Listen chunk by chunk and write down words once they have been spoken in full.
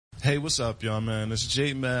Hey, what's up, y'all, man? It's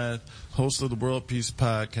J Math, host of the World Peace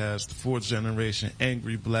Podcast, the fourth generation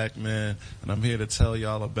angry black man, and I'm here to tell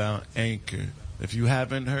y'all about Anchor. If you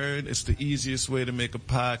haven't heard, it's the easiest way to make a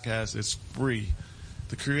podcast. It's free.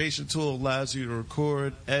 The creation tool allows you to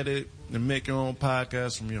record, edit, and make your own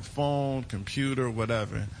podcast from your phone, computer,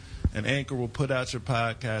 whatever. And Anchor will put out your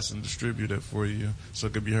podcast and distribute it for you so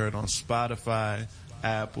it can be heard on Spotify,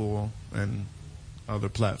 Apple, and other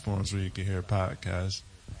platforms where you can hear podcasts.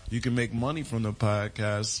 You can make money from the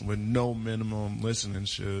podcast with no minimum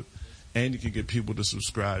listenership, and you can get people to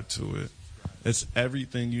subscribe to it. It's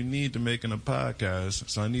everything you need to making a podcast.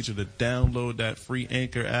 So I need you to download that free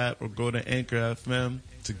Anchor app or go to Anchor FM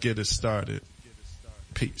to get it started.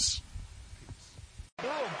 Peace.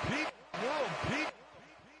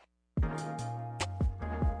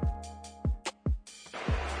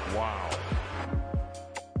 Wow.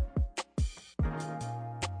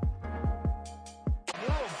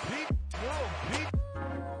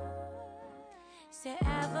 Say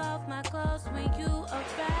ever off my clothes when you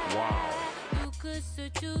arrive. Wow. You could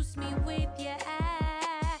seduce me with your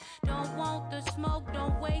eye. Don't want the smoke,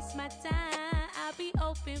 don't waste my time. I'll be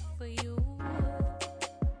open for you.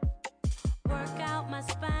 Work out my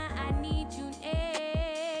spine, I need you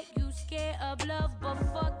neck. You scared of love, but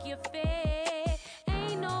fuck your face.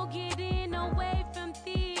 Ain't no getting away from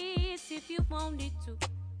this if you wanted to.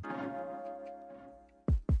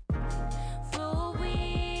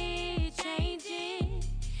 Fluid changing,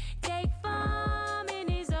 take form in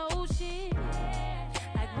his ocean.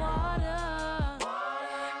 Like water,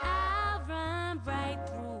 I'll run right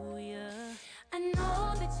through you. I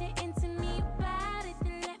know that you're into me, about it,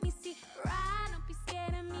 then let me see. Right, don't be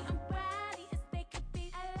scared of me, I'm body as they could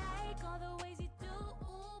be. I like all the ways you do,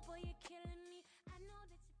 ooh, boy, you're killing me. I know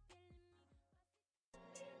that you're feeling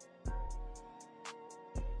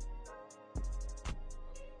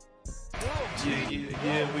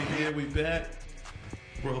Yeah, we back.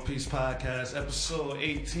 World Peace Podcast, episode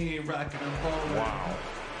 18, rocking and rolling. Wow.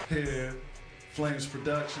 Here, Flamez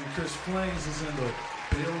production. Kris Flamez is in the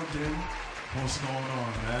building. What's going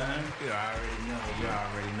on, man? You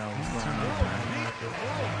already know what's going on, man.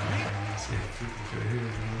 See if people can hear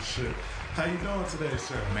me and shit. How you doing today,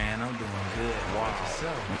 sir? Man, I'm doing good. Watch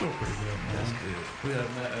yourself. I'm doing pretty good, man. That's good. We had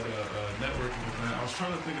met at a networking event. I was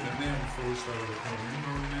trying to think of the name before we started recording. You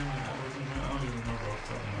know the name of the networking event? I don't even remember off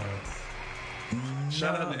the top of my head.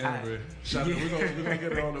 Shout out to Amber. We're gonna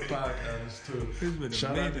get it on the podcast too.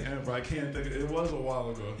 Shout out to Amber. I can't think. It was a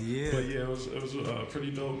while ago. Yeah. But yeah, it was a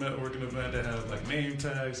pretty dope networking event that had like name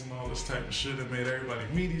tags and all this type of shit. It made everybody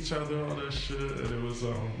meet each other, all that shit, and it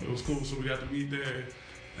was cool. So we got to meet there,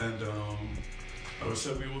 and I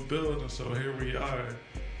said we would build, and so here we are.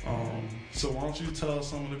 So why don't you tell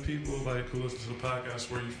some of the people like who listen to the podcast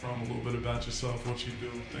where you're from, a little bit about yourself, what you do,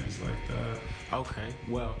 things like that. Okay.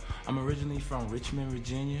 Well, I'm originally from Richmond,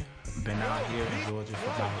 Virginia. Been out here in Georgia for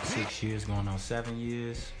about 6 years, going on 7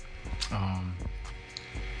 years. I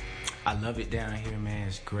love it down here, man.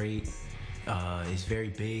 It's great. It's very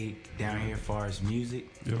big down here as far as music.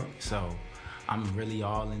 Yeah. So I'm really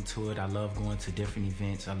all into it. I love going to different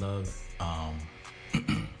events. I love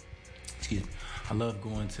excuse me. I love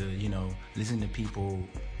going to, listen to people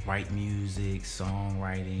write music,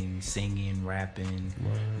 songwriting, singing, rapping,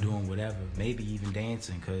 doing whatever, maybe even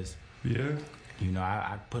dancing, because,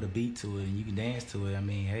 I put a beat to it and you can dance to it. I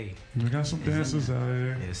mean, hey. We got some dancers out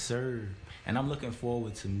here. Yes, sir. And I'm looking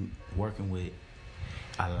forward to working with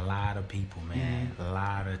a lot of people, man. A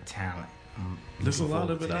lot of talent. There's a lot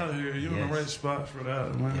of it out here. You're in the right spot for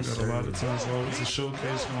that. Atlanta got a lot of talent. There's always a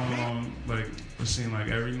showcase going on. Like, it seems like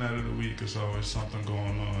every night of the week there's always something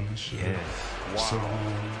going on and shit. Yes. Wow. So,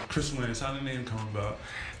 Kris Flamez, how did the name come about?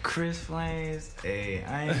 Kris Flamez, hey,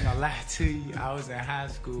 I ain't gonna lie to you. I was in high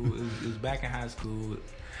school. It was back in high school,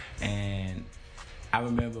 and I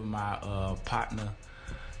remember my partner,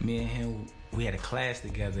 me and him, we had a class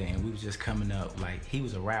together, and we was just coming up. Like, he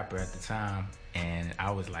was a rapper at the time, and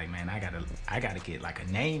I was like, man, I gotta get like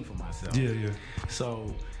a name for myself. Yeah.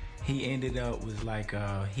 So he ended up was like,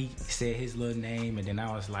 he said his little name, and then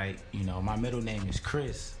I was like, my middle name is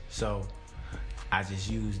Kris, so I just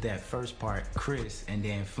used that first part, Kris, and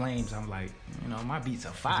then Flamez. I'm like, my beats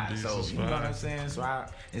are fire, so you know what I'm saying. So I,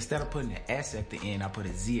 instead of putting an S at the end, I put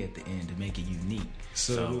a Z at the end to make it unique.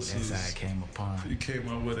 So that's how it came upon. You came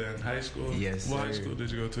up with it in high school? Yes, What sir. high school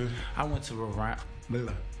did you go to? I went to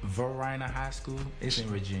Verina High School. It's in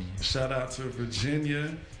Virginia. Shout out to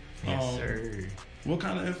Virginia. Yes, sir. What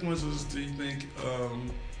kind of influences do you think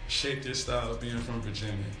shaped your style of being from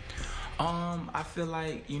Virginia? I feel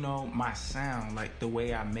like, my sound, like the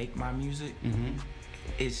way I make my music,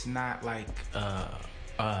 it's not like a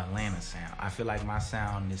Atlanta sound. I feel like my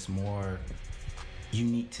sound is more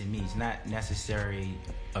unique to me. It's not necessarily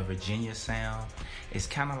a Virginia sound. It's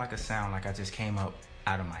kind of like a sound like I just came up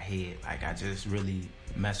out of my head. Like I just really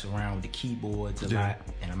mess around with the keyboards a lot,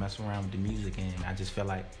 and I mess around with the music, and I just feel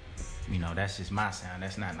like, you know, that's just my sound.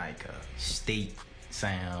 That's not like a state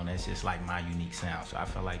sound. That's just like my unique sound. So I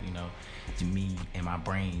feel like, you know, to me and my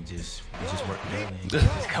brain just work together and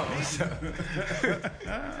just come. So.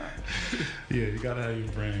 Yeah, you gotta have your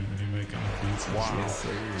brain when you're making the beats. Wow. Yes,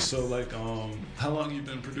 so like, how long you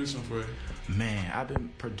been producing for? Man, I've been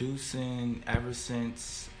producing ever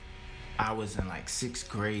since I was in like 6th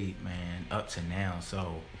grade, man, up to now.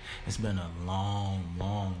 So it's been a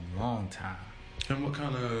long time. And what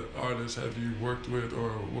kind of artists have you worked with, or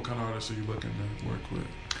what kind of artists are you looking to work with?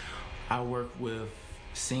 I work with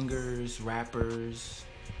singers, rappers,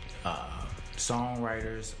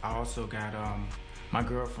 songwriters. I also got my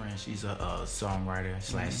girlfriend. She's a songwriter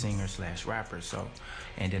 / singer / rapper. So,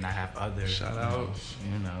 and then I have other shout out.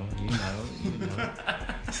 You know.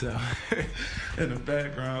 So in the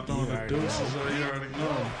background throwing the deuces, so you already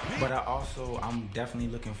know. But I'm definitely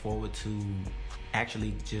looking forward to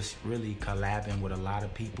actually just really collabing with a lot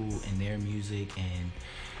of people in their music, and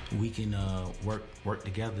we can work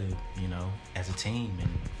together, you know, as a team, and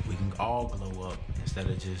we can all glow up instead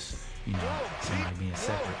of just, you know, somebody being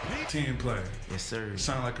separate. Team play. Yes, sir.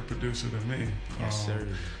 Sound like a producer to me. Yes, sir.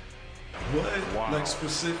 What, like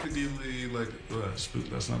specifically, like,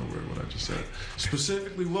 that's not a word, what I just said.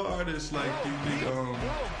 Specifically, what artists, like, do you think,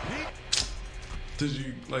 did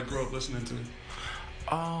you, like, grow up listening to?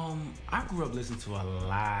 I grew up listening to a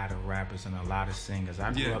lot of rappers and a lot of singers.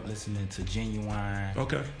 I grew up listening to Genuine,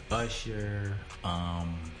 Usher,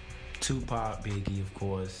 Tupac, Biggie, of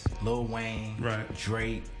course, Lil Wayne,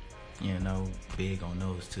 Drake. You know, big on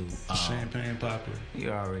those two. Champagne Popper. You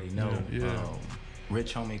already know. Yeah.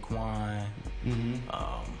 Rich Homie Quan.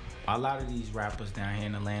 A lot of these rappers down here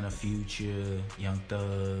in Atlanta, Future, Young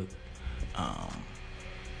Thug.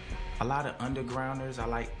 A lot of undergrounders. I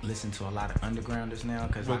like listen to a lot of undergrounders now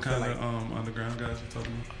because what kind of underground guys you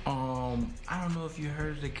talking about? I don't know if you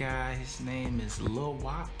heard of the guy. His name is Lil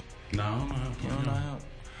Wop. No, I don't know him. You don't know him?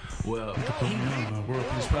 Well, put me on the World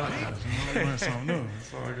Peace Podcast. You know, learn something new.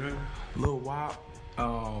 It's all good. Lil Wop.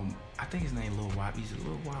 I think his name Lil Wop. He's a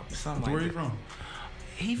Lil Wop. Something like Where that. He from?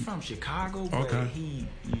 He from Chicago, but he,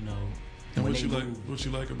 you know. And what you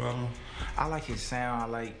like about him? I like his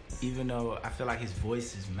sound. Even though I feel like his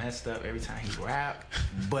voice is messed up every time he rap,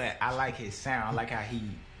 but I like his sound. I like how he,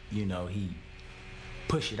 you know, he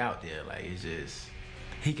push it out there. Like, it's just,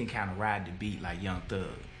 he can kind of ride the beat like Young Thug.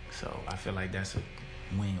 So I feel like that's a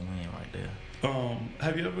win-win right there.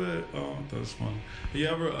 Have you ever, that's funny. Have you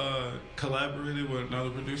ever collaborated with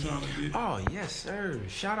another producer on the beat? Oh, yes, sir.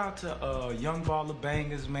 Shout out to Young Baller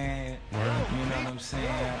Bangers, man. Right. You know what I'm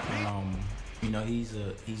saying? You know, he's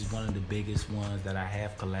one of the biggest ones that I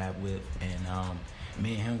have collabed with, and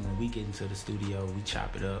me and him, when we get into the studio, we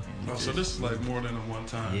chop it up. And so this is like more than a one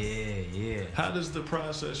time. Yeah. How does the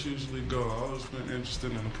process usually go? I've always been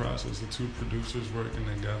interested in the process of two producers working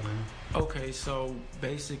together. Okay, so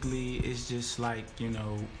basically it's just like, you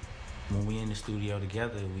know, when we in the studio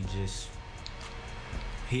together,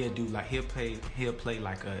 he'll play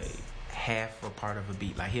like a half a part of a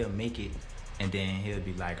beat. Like, he'll make it, and then he'll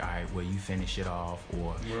be like, all right, well, you finish it off,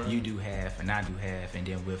 or you do half and I do half, and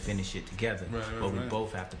then we'll finish it together. But we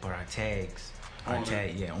both have to put our tags on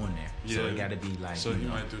there. Yeah. So it got to be like. So he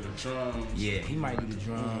might do the drums. Yeah, he might do the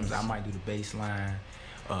drums. I might do the bass line.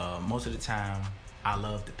 Most of the time, I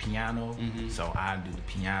love the piano, so I do the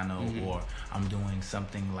piano, or I'm doing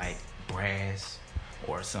something like brass,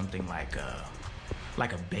 or something like a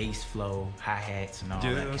bass flow, hi-hats, and all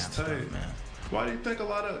that kind of stuff, man. Why do you think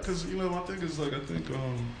because, you know, my thing is, like, I think,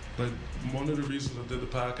 like, one of the reasons I did the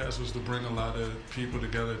podcast was to bring a lot of people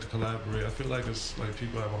together to collaborate. I feel like it's, like,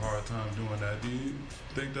 people have a hard time doing that. Do you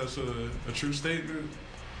think that's a true statement?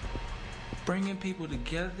 Bringing people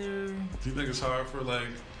together? Do you think it's hard for, like,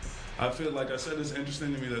 I feel like I said, it's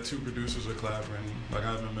interesting to me that two producers are collaborating. Like,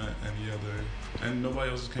 I haven't met any other, and nobody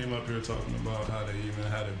else came up here talking about how they even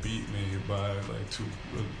had a beat made by, like, two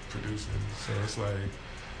producers. So it's like,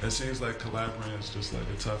 it seems like collaborating is just like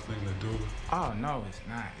a tough thing to do. Oh no, it's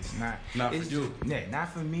not. It's not. Not for you. Yeah,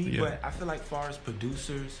 not for me. But I feel like, far as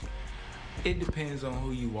producers, it depends on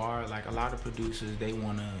who you are. Like, a lot of producers, they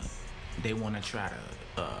wanna try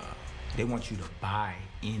to. They want you to buy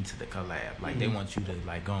into the collab. Like, they want you to,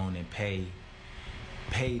 like, go on and pay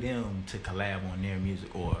pay them to collab on their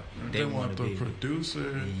music, or they want the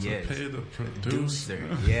producer to pay the producer.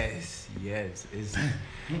 Yes. It's,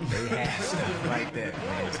 they have stuff like that,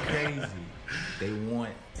 man. It's crazy. They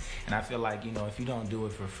want, and I feel like, you know, if you don't do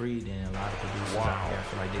it for free, then a lot of producers out there, I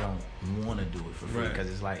feel like they don't want to do it for free, because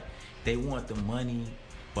it's like they want the money,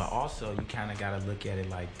 but also you kind of got to look at it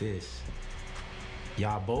like this.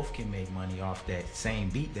 Y'all both can make money off that same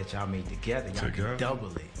beat that y'all made together. Y'all can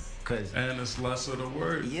double it. And it's less of the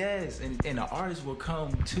work. Yes, and the artist will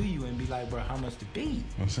come to you and be like, bro, how much the beat?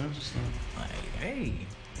 That's interesting. Like, hey.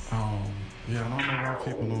 Yeah, I don't know why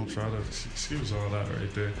people don't try to, excuse all that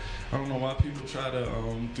right there. I don't know why people try to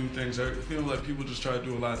do things. I feel like people just try to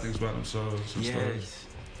do a lot of things by themselves. Yes.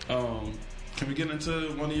 Can we get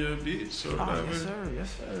into one of your beats or whatever?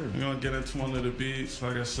 Yes, sir. We're going to get into one of the beats.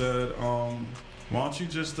 Like I said, why don't you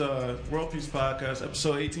just, World Peace Podcast,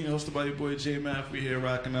 episode 18, hosted by your boy J-Math. We here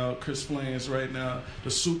rocking out Kris Flamez right now,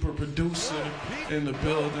 the super producer in the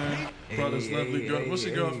building. Brought this lovely girl. What's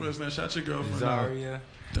your girlfriend's name? Shout your girlfriend Zaria. out.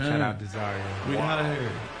 Damn. Shout out to Zaria. We out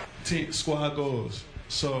here. Team squad goals.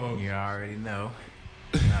 So you already know.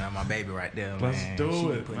 That's my baby right there, man. Let's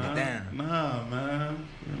do it, putting man. It down. Nah, man.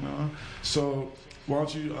 You know. So why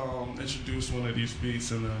don't you introduce one of these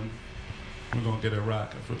beats, and then we're gonna get it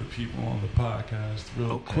rocking for the people on the podcast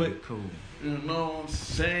real quick. Cool. You know what I'm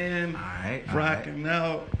saying? All right. Rocking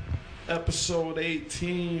out episode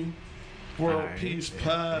 18, World Peace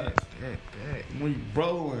Pod. We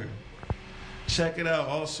rolling. Check it out.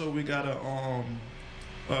 Also, we got a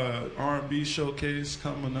R&B showcase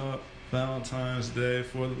coming up, Valentine's Day,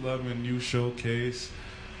 for the Love and You showcase.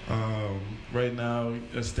 Right now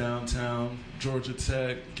it's downtown Georgia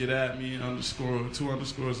Tech. Get at me _ 2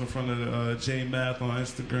 underscores in front of J-Math on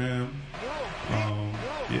Instagram.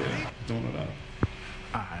 Yeah, doing it out.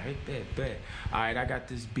 Alright, bet. Alright, I got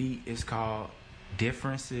this beat. It's called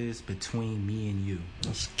Differences Between Me and You.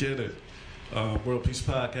 Let's get it. World Peace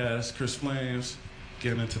Podcast, Kris Flamez.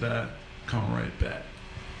 Getting into that. Come right back.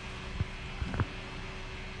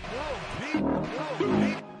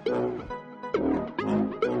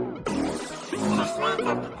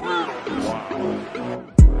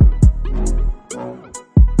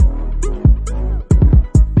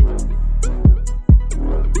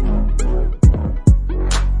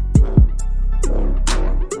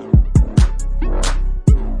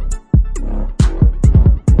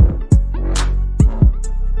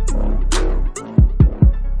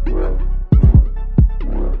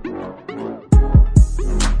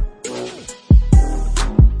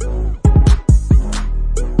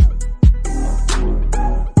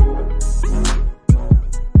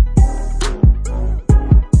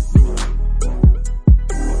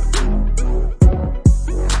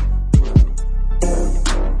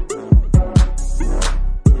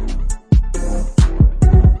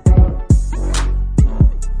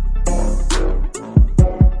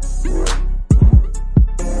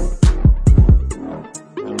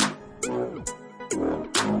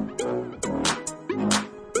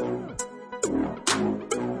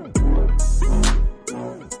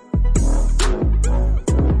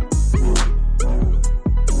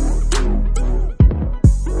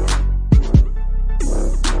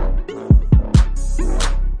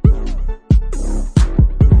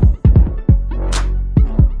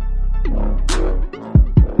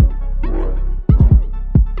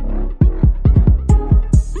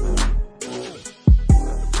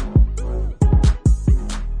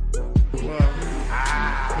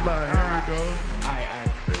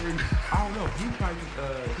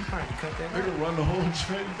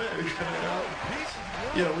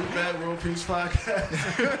 Peace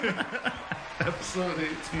Podcast, episode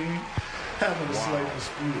 18. Having a slight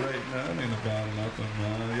dispute right now. It ain't about nothing,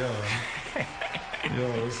 man. Yo,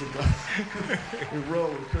 it's about. We roll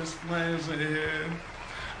with Kris Flamez in here.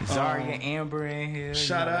 Zaria Amber in here.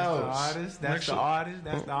 Shout out. That's the artist.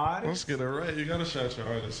 Let's get it right. You gotta shout your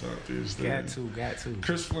artists out these days. Got to.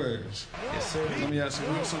 Kris Flamez. Yes, sir. Let me ask you,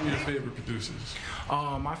 who are some of your favorite producers?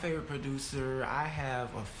 My favorite producer, I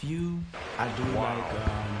have a few. I do like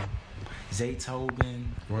Zaytoven,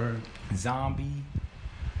 Word. Zombie,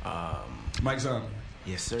 Mike Zombie.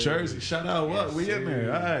 Yes, sir. Jersey, shout out. What? Yes, we sir. in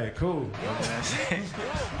there. All right, cool. You know what I'm saying?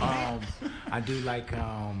 I do like,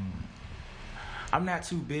 I'm not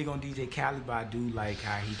too big on DJ Khaled, but I do like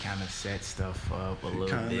how he kind of sets stuff up a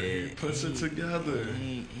little bit. He puts it together.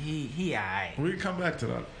 He alright. We come back to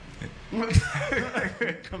that.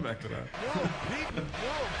 Come back to that.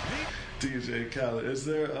 DJ Khaled. Is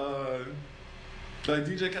there like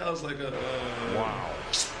DJ Khaled's like a wow.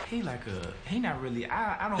 he not really.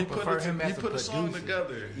 I don't He prefer him as a put a producer. song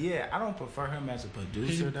together. Yeah, I don't prefer him as a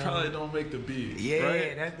producer. He though. probably don't make the beat. Yeah,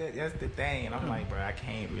 right? that's the thing. And I'm like, bro, I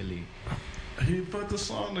can't really. He put the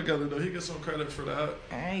song together though. He gets some credit for that.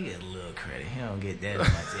 I ain't get a little credit. He don't get that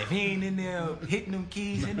much. If he ain't in there hitting them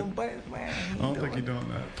keys, hitting them buttons, man. I don't think he doing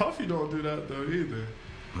that. Puffy don't do that though either.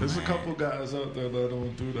 There's a couple guys out there that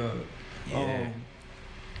don't do that. Yeah.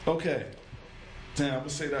 Okay. Damn, I'm gonna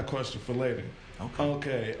say that question for later.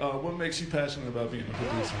 Okay. What makes you passionate about being a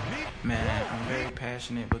producer? Man, I'm very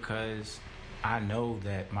passionate because I know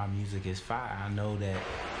that my music is fire. I know that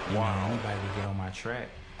anybody to get on my track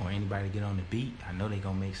or anybody to get on the beat, I know they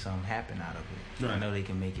gonna make something happen out of it. Right. I know they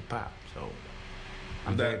can make it pop. So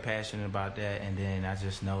I'm very passionate about that. And then I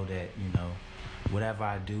just know that, whatever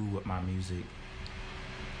I do with my music,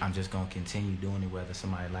 I'm just gonna continue doing it whether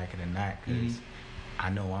somebody like it or not. Because I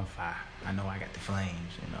know I'm fire. I know I got the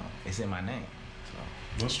flames. It's in my name. So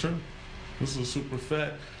that's true. This is a super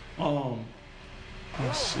fact.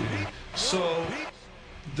 Let's see. So,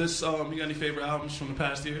 this you got any favorite albums from the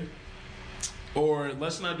past year? Or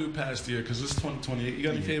let's not do past year because it's 2028. You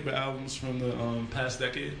got any favorite albums from the past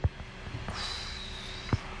decade?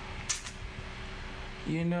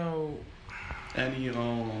 Any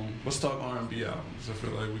let's talk R&B albums. I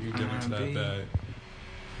feel like we can get into that bag.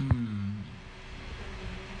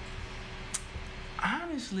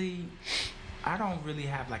 Honestly, I don't really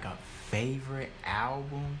have like a favorite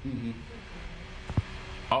album. Mm-hmm.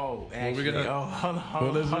 Oh, actually,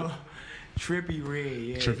 hold on. Trippy Red,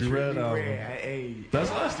 yeah. Trippy Red album. Hey.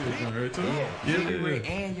 That's last year's one, right? Too? Yeah, Trippy Red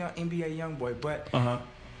and NBA YoungBoy, but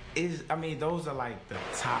those are like the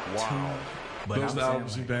top two. But those are the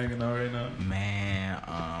albums you banging out right now? Man,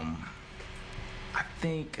 I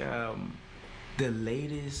think the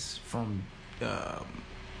latest from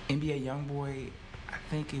NBA YoungBoy, I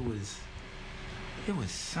think it was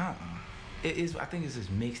something. I think it's his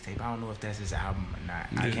mixtape. I don't know if that's his album or not.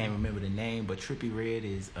 Yeah. I can't remember the name, but Trippy Red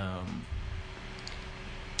is I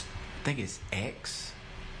think it's X.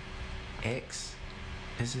 X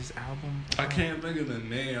is his album. I can't think of the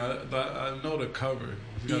name. I know the cover.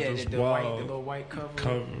 The little white cover.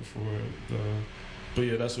 Cover for it. But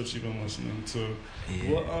yeah, that's what you've been listening to.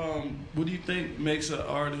 Yeah. What do you think makes an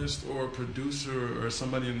artist or a producer or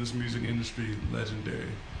somebody in this music industry legendary?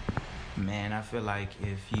 Man, I feel like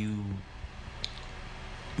if you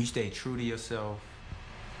stay true to yourself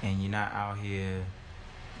and you're not out here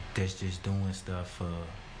that's just doing stuff for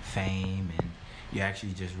fame, and you're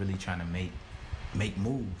actually just really trying to make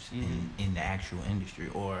moves in the actual industry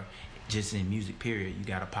or just in music period. You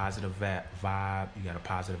got a positive vibe, you got a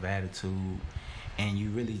positive attitude, and you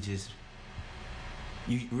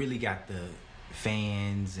really got the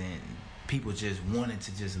fans and people just wanting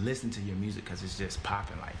to just listen to your music because it's just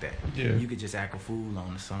popping like that. Yeah. You could just act a fool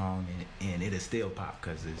on the song and it'll still pop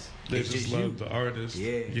because they just love the artist.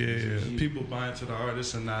 Yeah. People buy into the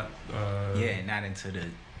artist and not not into the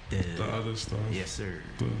other stuff. Yes, sir.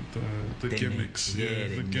 The gimmicks.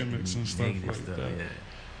 The gimmicks and stuff like that.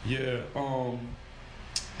 Yeah.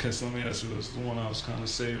 Okay, so let me ask you this. This is the one I was kind of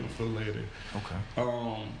saving for later.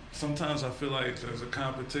 Okay. Sometimes I feel like there's a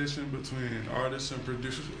competition between artists and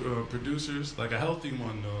producers, like a healthy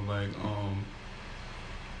one though. Like,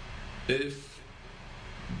 if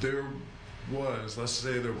there was, let's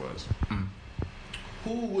say there was,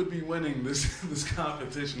 who would be winning this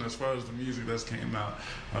competition as far as the music that's came out?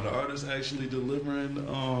 Are the artists actually delivering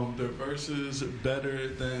their verses better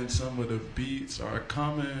than some of the beats are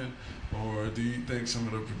coming? Or do you think some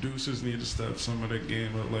of the producers need to step some of their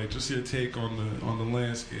game up? Like, just your take on the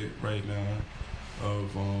landscape right now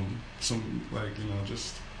of some, like,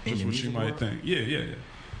 just what you might think. Yeah.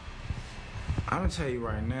 I'm gonna tell you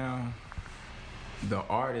right now, the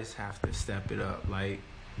artists have to step it up. Like,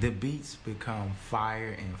 the beats become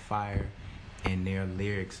fire, and their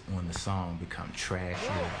lyrics on the song become trashier.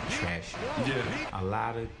 Yeah. A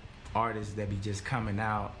lot of artists that be just coming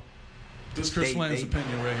out. This Kris Flamez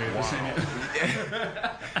opinion right here. Wow. This ain't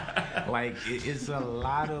it. Like, it's a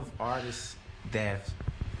lot of artists that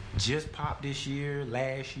just popped this year,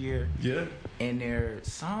 last year. Yeah. And their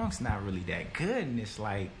song's not really that good, and it's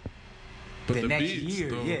like, but the next beats,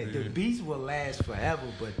 year, though, the beats will last forever,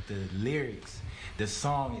 but the lyrics, the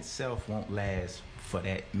song itself won't last for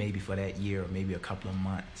that year or maybe a couple of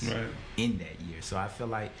months in that year. So I feel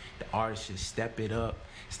like the artists should step it up,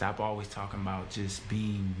 stop always talking about just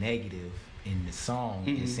being negative in the song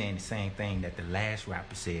and saying the same thing that the last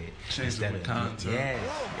rapper said. Change the content.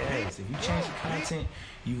 Yes. If you change the content,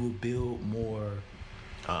 you will build more.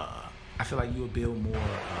 I feel like you will build more.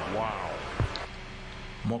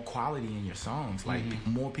 More quality in your songs. Like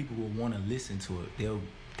more people will want to listen to it.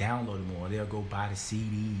 download it more. They'll go buy the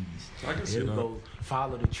CDs. I can see They'll that. go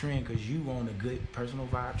follow the trend because you on a good personal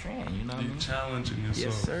vibe trend. You know what I You're mean? challenging yourself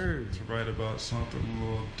Yes, sir. to write about something a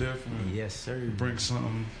little different. Yes, sir. Bring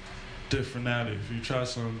something different out of it. If you try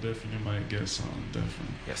something different, you might get something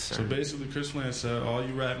different. Yes, sir. So basically, Chris Flamez said, all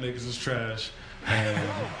you rap niggas is trash, and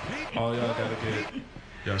all y'all gotta get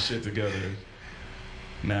y'all shit together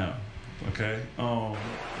now. Okay? Yeah,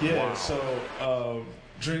 Wow. so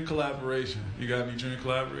dream collaboration. You got any dream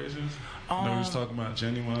collaborations? I know we was talking about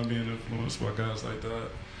Genuine being influenced by guys like that.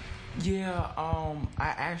 Yeah, I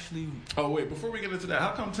actually... Oh wait, before we get into that,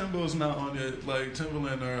 how come Timbo's not on it? Like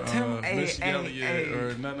Timberland or Missy Elliott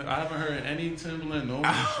or nothing? I haven't heard any Timberland, no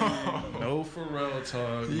Machine, no Pharrell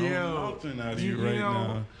talk, no nothing out of you right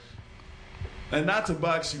now. And not to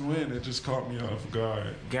box you in, it just caught me off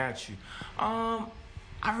guard. Got you.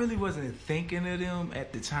 I really wasn't thinking of them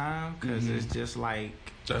at the time because it's just like...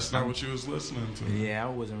 That's not what you was listening to. Yeah, I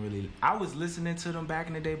wasn't really... I was listening to them back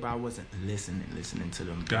in the day, but I wasn't listening to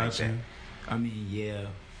them like Gotcha. that. I mean, yeah,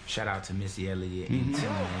 shout out to Missy Elliott and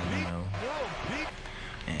Timberland, you know.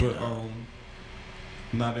 And,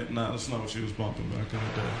 But, that's not what you was bumping back in the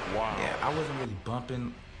day. Wow. Yeah, I wasn't really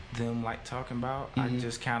bumping them like talking about. I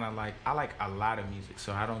just kind of like... I like a lot of music,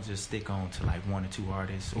 so I don't just stick on to like one or two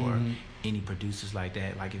artists or any producers like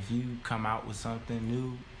that. Like if you come out with something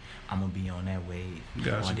new, I'm gonna be on that wave,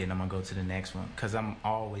 Gotcha. and then I'm gonna go to the next one because I'm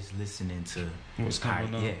always listening to What's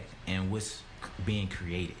coming up. yeah, and what's being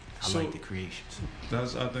created. I like the creations. I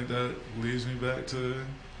think that leads me back to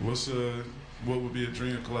what would be a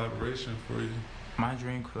dream collaboration for you? My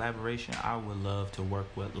dream collaboration, I would love to work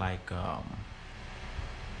with like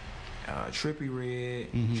Trippie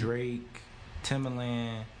Redd, Drake,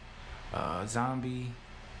 Timberland, Zombie,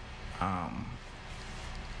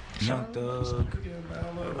 Young Thug,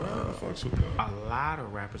 a lot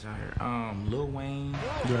of rappers out here. Lil Wayne,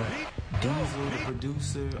 Diesel, the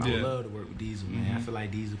producer. I love to work with Diesel, man. I feel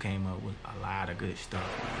like Diesel came up with a lot of good stuff.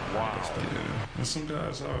 Wow. Yeah. There's some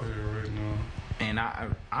guys out here right now. And I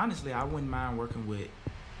honestly, I wouldn't mind working with,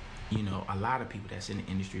 you know, a lot of people that's in the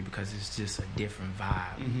industry because it's just a different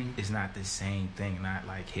vibe. It's not the same thing, not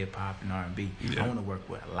like hip hop and R&B. I want to work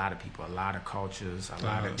with a lot of people, a lot of cultures, a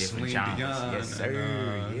lot of different genres. Yes,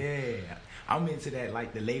 sir. Yeah. I'm into that,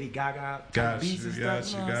 like the Lady Gaga beats and stuff.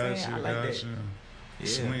 You know what I'm saying? I like that. Yeah.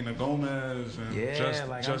 Selena Gomez and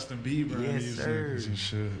Justin Bieber and music and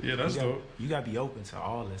shit. Yeah, that's dope. You gotta be open to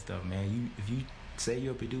all that stuff, man. If you say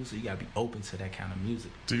you're a producer, you gotta be open to that kind of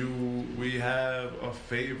music. Do we have a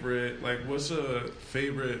favorite? Like, what's a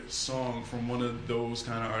favorite song from one of those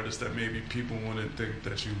kind of artists that maybe people wouldn't think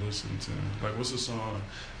that you listen to? Like, what's a song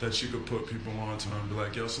that you could put people on to and be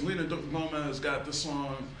like, yo, Selena Gomez got this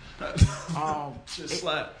song. Just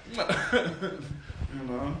slap. You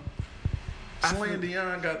know? Celine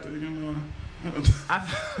Dion got the, you know. I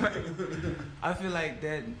feel like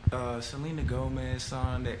that Selena Gomez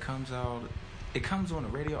song that comes out, it comes on the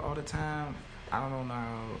radio all the time. I don't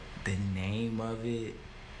know the name of it.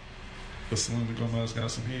 But Selena Gomez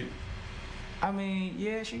got some heat. I mean,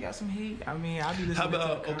 yeah, she got some heat. I mean, I'll be listening. How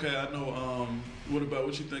about to I know.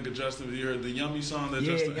 What you think of Justin? You heard the Yummy song that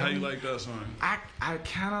Justin? Yummy. How you like that song? I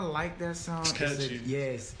kind of like that song. It's catchy.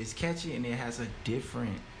 Yes, it's catchy and it has a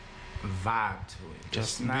different vibe to it.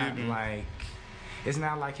 Justin Bieber. It's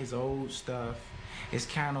not like his old stuff. It's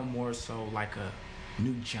kind of more so like a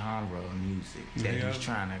new genre of music that he's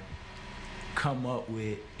trying to come up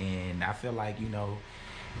with. And I feel like, you know,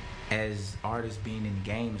 as artists being in the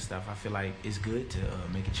game and stuff, I feel like it's good to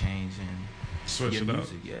make a change and switch your it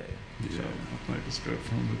music. up. Yeah, so, I think it's good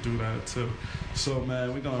for him to do that too. So,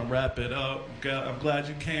 man, we're gonna wrap it up. I'm glad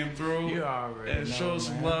you came through. You already and know, show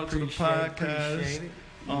some love to the podcast.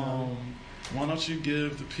 Why don't you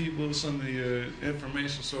give the people some of your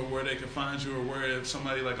information so where they can find you, or where if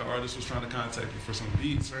somebody like an artist was trying to contact you for some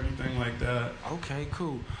beats or anything like that? Okay,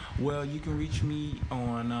 cool. Well, you can reach me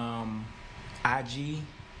on IG,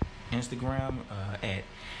 Instagram at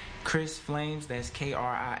Kris Flamez. That's Kris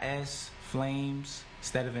Flamez.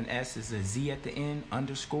 Instead of an S, is a Z at the end, _. And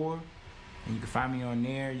you can find me on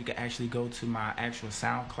there. You can actually go to my actual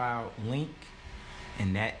SoundCloud link,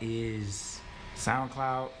 and that is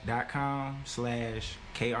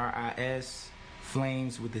soundcloud.com/Kris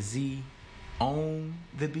Flamez with a Z. Own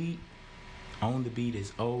the Beat. Own the Beat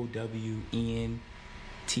is OWNTHA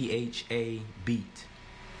beat.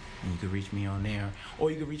 And you can reach me on there. Or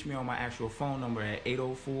you can reach me on my actual phone number at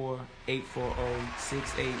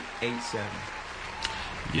 804-840-6887.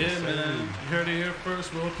 Yeah, man. You heard it here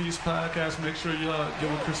first. World Peace Podcast. Make sure y'all give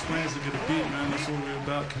Kris Flamez to get a beat, man. That's what we're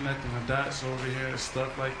about, connecting the dots over here and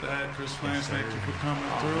stuff like that. Kris Flamez, thank you for coming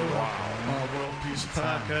through on World Peace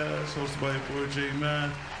Podcast, hosted by your boy J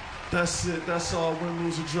Man. That's it. That's all. Win,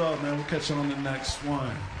 lose, or draw, man. We'll catch you on the next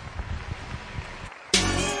one.